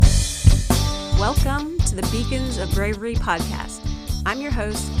Welcome to the Beacons of Bravery podcast. I'm your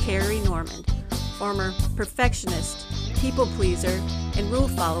host, Carrie Normand, former perfectionist, people pleaser, and rule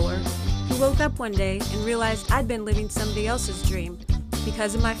follower who woke up one day and realized I'd been living somebody else's dream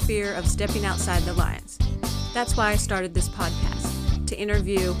because of my fear of stepping outside the lines. That's why I started this podcast, to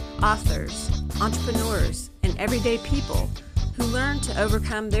interview authors, entrepreneurs, and everyday people who learn to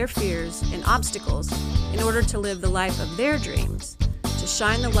overcome their fears and obstacles in order to live the life of their dreams, to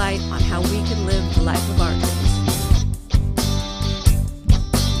shine the light on how we can live the life of our dreams.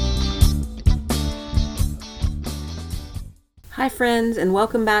 Hi friends, and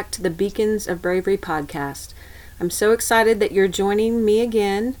welcome back to the Beacons of Bravery podcast. I'm so excited that you're joining me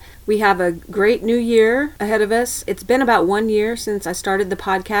again. We have a great new year ahead of us. It's been about 1 year since I started the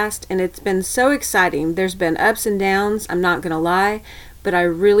podcast, and it's been so exciting. There's been ups and downs, I'm not going to lie, but I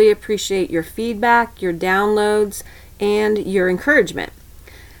really appreciate your feedback, your downloads, and your encouragement.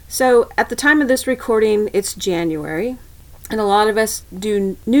 So at the time of this recording, it's January, and a lot of us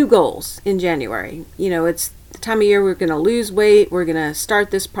do new goals in January. You know, it's the time of year we're going to lose weight, we're going to start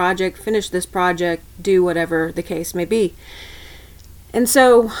this project, finish this project, do whatever the case may be. And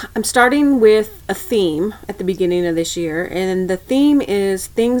so I'm starting with a theme at the beginning of this year, and the theme is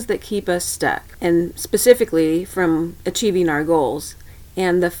things that keep us stuck, and specifically from achieving our goals.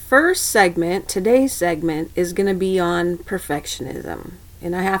 And the first segment, today's segment, is going to be on perfectionism.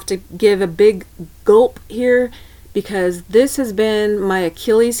 And I have to give a big gulp here because this has been my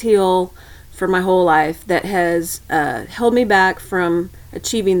Achilles heel for my whole life that has held me back from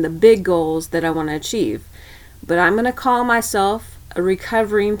achieving the big goals that I want to achieve. But I'm going to call myself a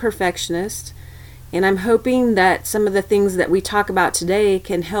recovering perfectionist, and I'm hoping that some of the things that we talk about today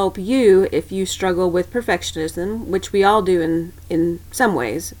can help you if you struggle with perfectionism, which we all do in some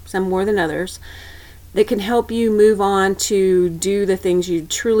ways, some more than others, that can help you move on to do the things you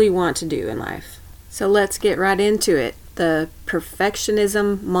truly want to do in life. So let's get right into it. The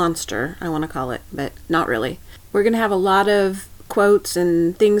perfectionism monster, I want to call it, but not really. We're going to have a lot of quotes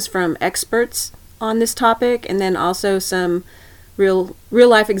and things from experts on this topic, and then also some real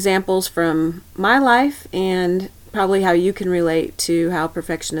life examples from my life and probably how you can relate to how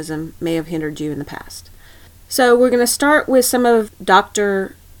perfectionism may have hindered you in the past. So we're going to start with some of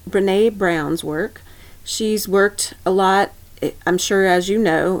Dr. Brené Brown's work. She's worked a lot, I'm sure as you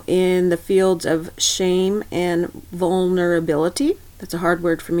know, in the fields of shame and vulnerability. That's a hard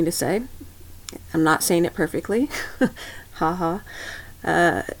word for me to say. I'm not saying it perfectly. Ha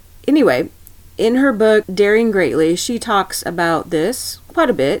ha. Anyway, in her book, Daring Greatly, she talks about this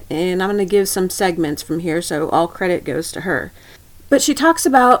quite a bit, and I'm going to give some segments from here, so all credit goes to her. But she talks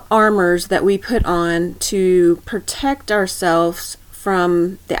about armors that we put on to protect ourselves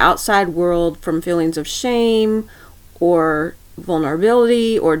from the outside world, from feelings of shame or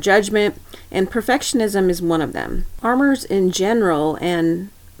vulnerability or judgment, and perfectionism is one of them. Armors in general and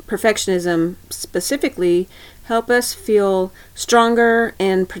perfectionism specifically help us feel stronger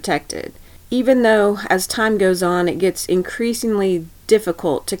and protected, even though as time goes on it gets increasingly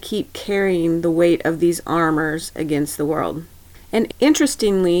difficult to keep carrying the weight of these armors against the world. And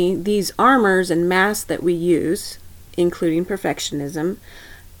interestingly, these armors and masks that we use, including perfectionism,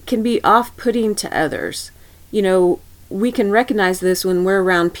 can be off-putting to others. You know, we can recognize this when we're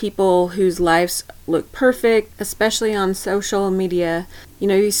around people whose lives look perfect, especially on social media. You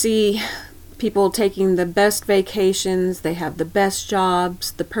know, you see people taking the best vacations, they have the best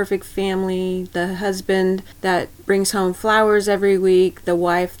jobs, the perfect family, the husband that brings home flowers every week, the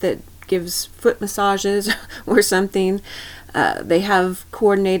wife that gives foot massages or something. They have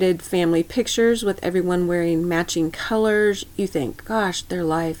coordinated family pictures with everyone wearing matching colors. You think, gosh, their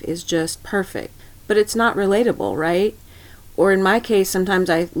life is just perfect. But it's not relatable, right? Or in my case, sometimes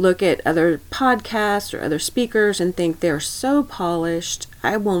I look at other podcasts or other speakers and think they're so polished,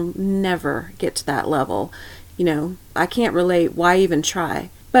 I will never get to that level. You know, I can't relate, why even try?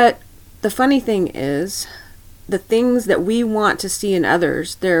 But the funny thing is, the things that we want to see in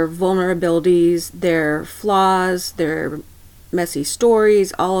others, their vulnerabilities, their flaws, their messy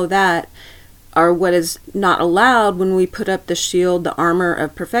stories, all of that, are what is not allowed when we put up the shield, the armor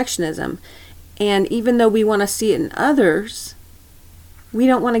of perfectionism. And even though we want to see it in others, we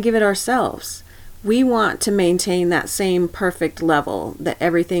don't want to give it ourselves. We want to maintain that same perfect level, that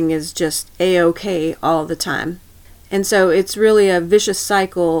everything is just A-okay all the time. And so it's really a vicious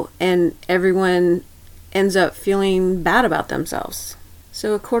cycle, and everyone ends up feeling bad about themselves.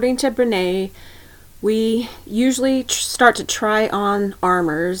 So according to Brené, we usually start to try on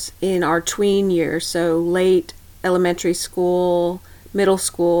armors in our tween years, so late elementary school, middle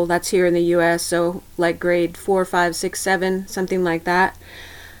school, that's here in the U.S., so like grade 4, 5, 6, 7, something like that.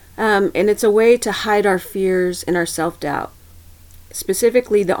 And it's a way to hide our fears and our self-doubt.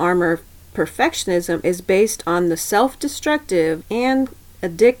 Specifically, the armor of perfectionism is based on the self-destructive and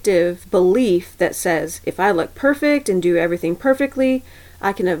addictive belief that says, if I look perfect and do everything perfectly,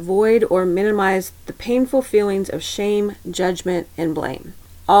 I can avoid or minimize the painful feelings of shame, judgment, and blame.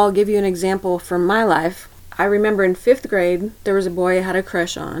 I'll give you an example from my life. I remember in 5th grade, there was a boy I had a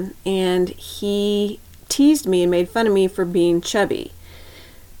crush on, and he teased me and made fun of me for being chubby.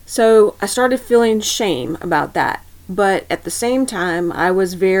 So I started feeling shame about that. But at the same time, I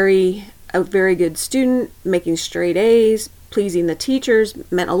was a very good student, making straight A's, pleasing the teachers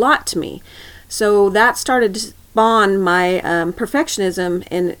meant a lot to me. So that started to spawn my perfectionism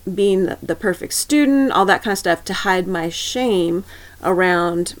and being the perfect student, all that kind of stuff, to hide my shame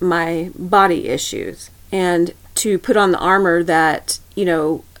around my body issues. And to put on the armor that,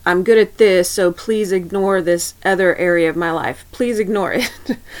 I'm good at this, so please ignore this other area of my life. Please ignore it.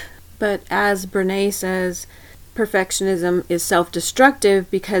 But as Brene says, perfectionism is self-destructive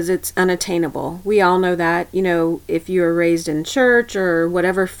because it's unattainable. We all know that. If you were raised in church or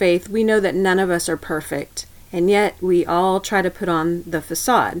whatever faith, we know that none of us are perfect. And yet we all try to put on the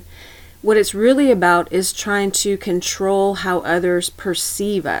facade. What it's really about is trying to control how others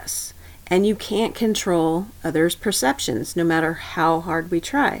perceive us. And you can't control others' perceptions, no matter how hard we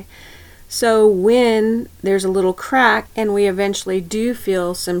try. So when there's a little crack and we eventually do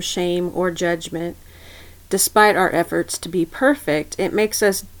feel some shame or judgment, despite our efforts to be perfect, it makes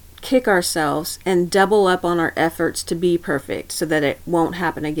us kick ourselves and double up on our efforts to be perfect so that it won't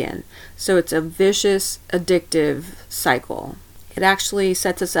happen again. So it's a vicious, addictive cycle. It actually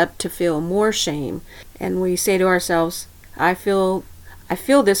sets us up to feel more shame. And we say to ourselves, I feel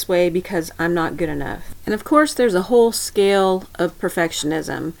this way because I'm not good enough. And of course, there's a whole scale of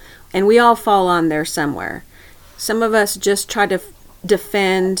perfectionism, and we all fall on there somewhere. Some of us just try to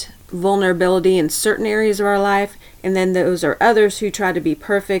defend vulnerability in certain areas of our life, and then those are others who try to be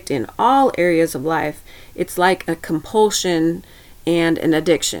perfect in all areas of life. It's like a compulsion and an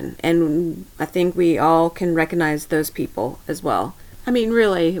addiction, and I think we all can recognize those people as well. I mean,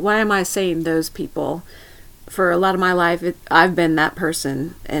 really, why am I saying those people? For a lot of my life, I've been that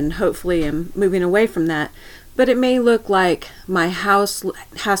person, and hopefully I'm moving away from that. But it may look like my house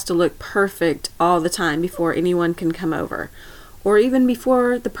has to look perfect all the time before anyone can come over, or even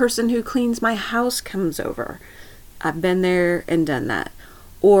before the person who cleans my house comes over. I've been there and done that.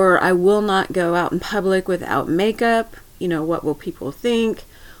 Or I will not go out in public without makeup. What will people think?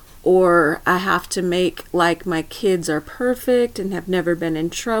 Or I have to make like my kids are perfect and have never been in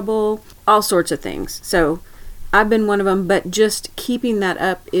trouble. All sorts of things. So I've been one of them, but just keeping that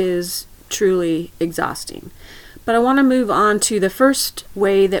up is truly exhausting. But I want to move on to the first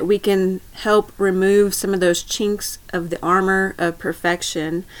way that we can help remove some of those chinks of the armor of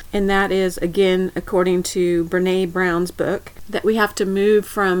perfection. And that is, again, according to Brene Brown's book, that we have to move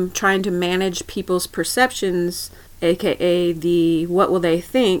from trying to manage people's perceptions, aka the what will they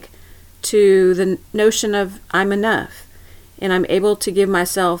think, to the notion of I'm enough. And I'm able to give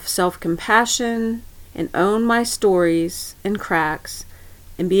myself self-compassion and own my stories and cracks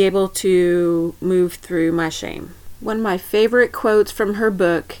and be able to move through my shame. One of my favorite quotes from her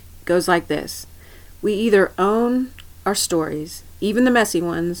book goes like this: we either own our stories, even the messy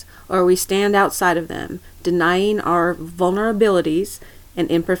ones, or we stand outside of them, denying our vulnerabilities and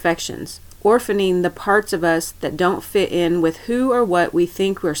imperfections, orphaning the parts of us that don't fit in with who or what we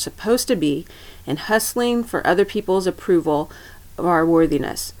think we're supposed to be, and hustling for other people's approval of our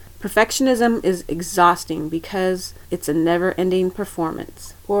worthiness. Perfectionism is exhausting because it's a never-ending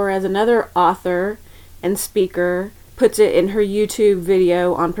performance. Or as another author and speaker puts it in her YouTube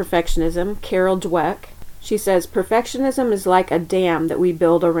video on perfectionism, Carol Dweck, she says, perfectionism is like a dam that we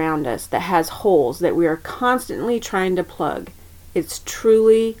build around us that has holes that we are constantly trying to plug. It's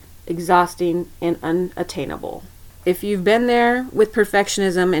truly exhausting and unattainable. If you've been there with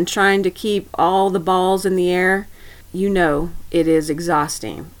perfectionism and trying to keep all the balls in the air, you know it is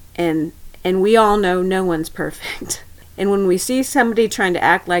exhausting. And we all know no one's perfect. And when we see somebody trying to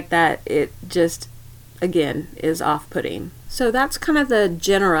act like that, it just, again, is off-putting. So that's kind of the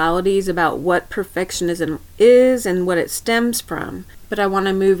generalities about what perfectionism is and what it stems from. But I want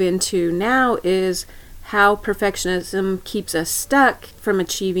to move into now is how perfectionism keeps us stuck from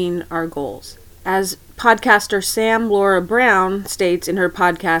achieving our goals. As podcaster Sam Laura Brown states in her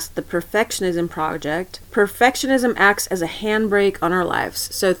podcast, The Perfectionism Project, perfectionism acts as a handbrake on our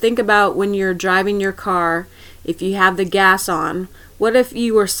lives. So think about when you're driving your car, if you have the gas on, what if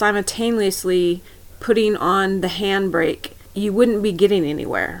you were simultaneously putting on the handbrake? You wouldn't be getting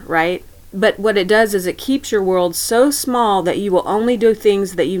anywhere, right? But what it does is it keeps your world so small that you will only do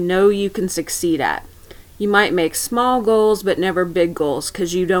things that you know you can succeed at. You might make small goals but never big goals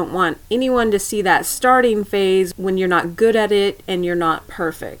because you don't want anyone to see that starting phase when you're not good at it and you're not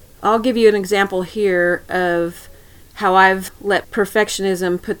perfect. I'll give you an example here of how I've let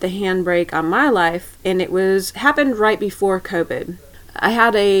perfectionism put the handbrake on my life, and it happened right before COVID. I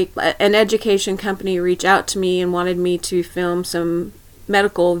had an education company reach out to me and wanted me to film some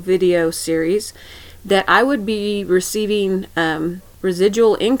medical video series that I would be receiving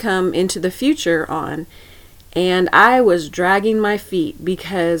residual income into the future on. And I was dragging my feet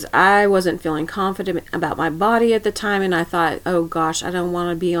because I wasn't feeling confident about my body at the time, and I thought, oh gosh, I don't want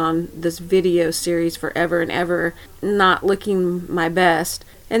to be on this video series forever and ever, not looking my best.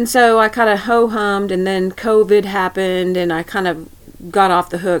 And so I kind of ho-hummed, and then COVID happened, and I kind of got off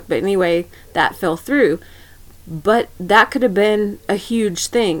the hook. But anyway, that fell through. But that could have been a huge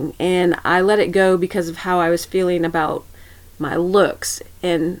thing, and I let it go because of how I was feeling about my looks.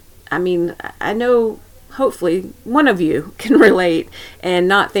 And I mean, I know hopefully one of you can relate and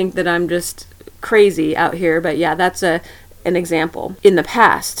not think that I'm just crazy out here. But yeah, that's an example in the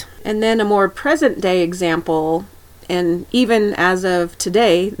past. And then a more present day example, and even as of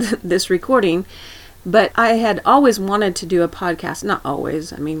today, this recording, but I had always wanted to do a podcast. Not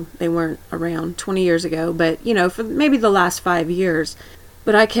always. I mean, they weren't around 20 years ago, but, for maybe the last 5 years.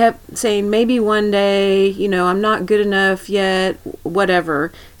 But I kept saying, maybe one day, I'm not good enough yet,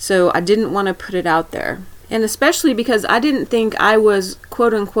 whatever. So I didn't want to put it out there. And especially because I didn't think I was,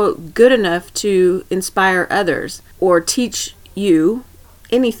 quote unquote, good enough to inspire others or teach you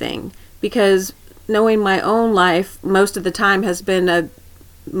anything. Because knowing my own life most of the time has been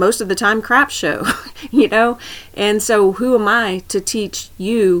crap show, and so who am I to teach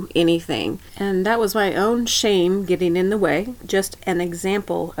you anything? And that was my own shame getting in the way, just an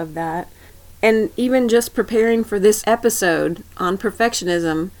example of that. And even just preparing for this episode on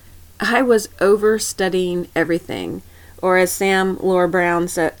perfectionism, I was overstudying everything, or as Sam Laura Brown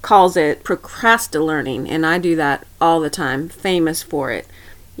calls it, procrastinating, and I do that all the time, famous for it.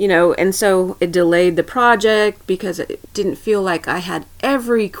 And so it delayed the project because it didn't feel like I had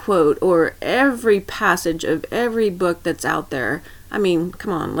every quote or every passage of every book that's out there. I mean,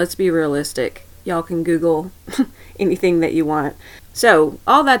 come on, let's be realistic. Y'all can Google anything that you want. So,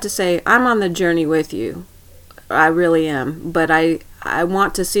 all that to say, I'm on the journey with you. I really am. But I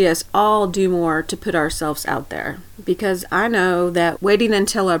want to see us all do more to put ourselves out there. Because I know that waiting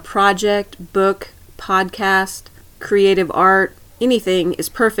until a project, book, podcast, creative art, anything is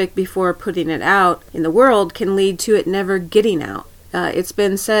perfect before putting it out in the world can lead to it never getting out. It's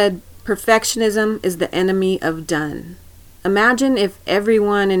been said, perfectionism is the enemy of done. Imagine if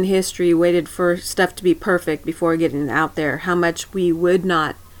everyone in history waited for stuff to be perfect before getting it out there, how much we would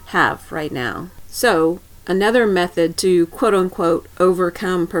not have right now. So, another method to quote-unquote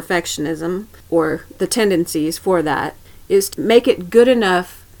overcome perfectionism, or the tendencies for that, is to make it good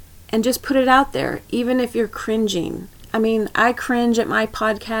enough and just put it out there, even if you're cringing. I mean, I cringe at my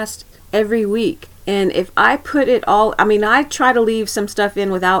podcast every week. And if I put it all, I try to leave some stuff in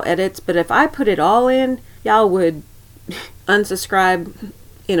without edits, but if I put it all in, y'all would unsubscribe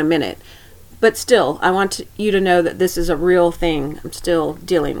in a minute. But still, I want you to know that this is a real thing I'm still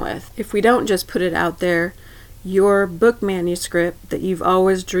dealing with. If we don't just put it out there, your book manuscript that you've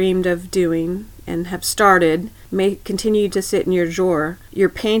always dreamed of doing and have started may continue to sit in your drawer. Your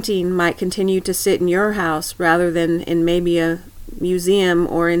painting might continue to sit in your house rather than in maybe a museum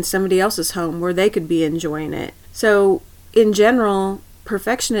or in somebody else's home where they could be enjoying it. So, in general,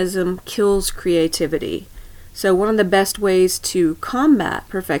 perfectionism kills creativity. So one of the best ways to combat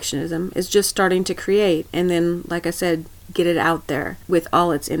perfectionism is just starting to create and then, like I said, get it out there with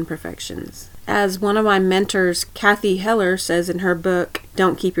all its imperfections. As one of my mentors, Cathy Heller, says in her book,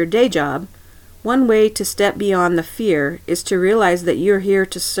 Don't Keep Your Day Job, one way to step beyond the fear is to realize that you're here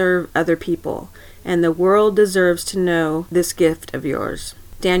to serve other people, and the world deserves to know this gift of yours.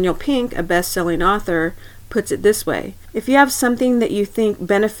 Daniel Pink, a best-selling author, puts it this way: if you have something that you think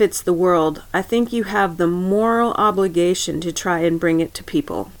benefits the world, I think you have the moral obligation to try and bring it to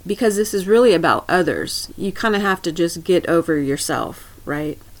people. Because this is really about others. You kind of have to just get over yourself,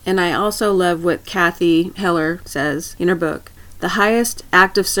 right? And I also love what Cathy Heller says in her book. The highest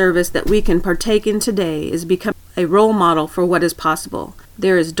act of service that we can partake in today is become a role model for what is possible.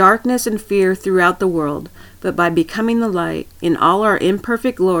 There is darkness and fear throughout the world, but by becoming the light in all our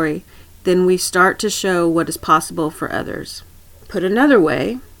imperfect glory, then we start to show what is possible for others. Put another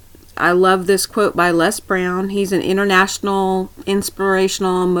way, I love this quote by Les Brown. He's an international,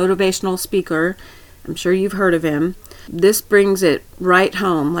 inspirational, motivational speaker, I'm sure you've heard of him. This brings it right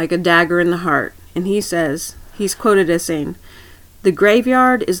home like a dagger in the heart. And he says, he's quoted as saying, "The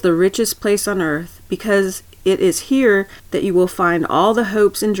graveyard is the richest place on earth because it is here that you will find all the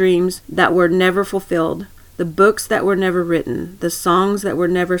hopes and dreams that were never fulfilled, the books that were never written, the songs that were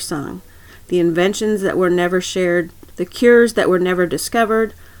never sung, the inventions that were never shared, the cures that were never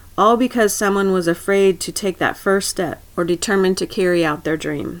discovered, all because someone was afraid to take that first step or determined to carry out their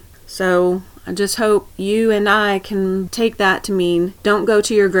dream." So I just hope you and I can take that to mean don't go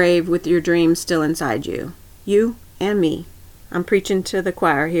to your grave with your dreams still inside you. You and me. I'm preaching to the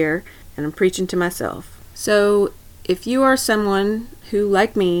choir here, and I'm preaching to myself. So if you are someone who,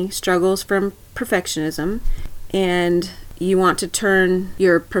 like me, struggles from perfectionism and you want to turn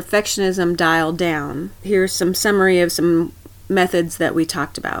your perfectionism dial down, here's some summary of some methods that we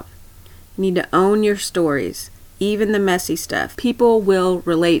talked about. You need to own your stories, even the messy stuff. People will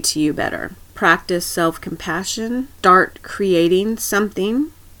relate to you better. Practice self-compassion. Start creating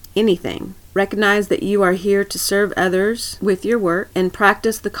something, anything. Recognize that you are here to serve others with your work, and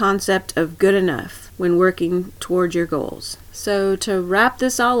practice the concept of good enough when working toward your goals. So to wrap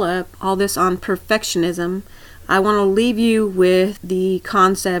this all up, all this on perfectionism, I want to leave you with the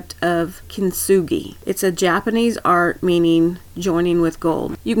concept of kintsugi. It's a Japanese art meaning joining with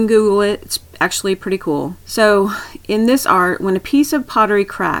gold. You can Google it. It's actually pretty cool. So in this art, when a piece of pottery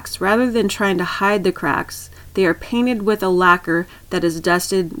cracks, rather than trying to hide the cracks, they are painted with a lacquer that is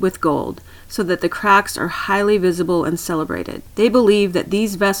dusted with gold, so that the cracks are highly visible and celebrated. They believe that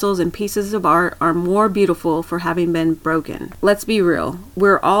these vessels and pieces of art are more beautiful for having been broken. Let's be real.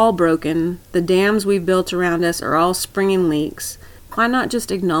 We're all broken. The dams we've built around us are all springing leaks. Why not just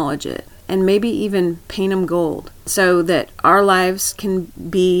acknowledge it? And maybe even paint them gold so that our lives can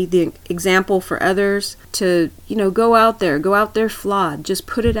be the example for others to, go out there flawed. Just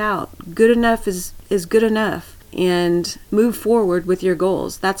put it out. Good enough is good enough. And move forward with your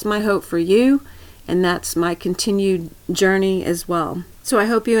goals. That's my hope for you, and that's my continued journey as well. So I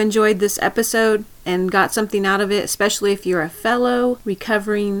hope you enjoyed this episode and got something out of it, especially if you're a fellow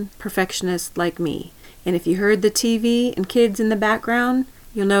recovering perfectionist like me. And if you heard the TV and kids in the background,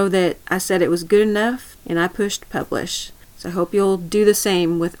 you'll know that I said it was good enough and I pushed publish. So I hope you'll do the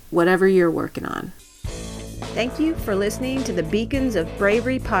same with whatever you're working on. Thank you for listening to the Beacons of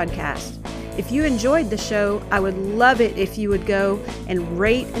Bravery podcast. If you enjoyed the show, I would love it if you would go and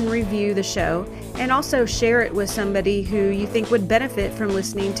rate and review the show, and also share it with somebody who you think would benefit from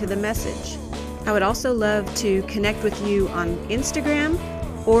listening to the message. I would also love to connect with you on Instagram,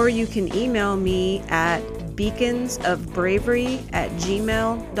 or you can email me at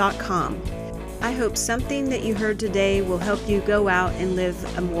beaconsofbravery@gmail.com. I hope something that you heard today will help you go out and live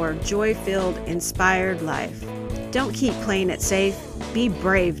a more joy-filled, inspired life. Don't keep playing it safe. Be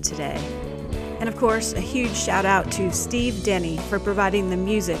brave today. And of course, a huge shout out to Steve Denny for providing the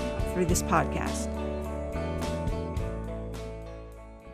music for this podcast.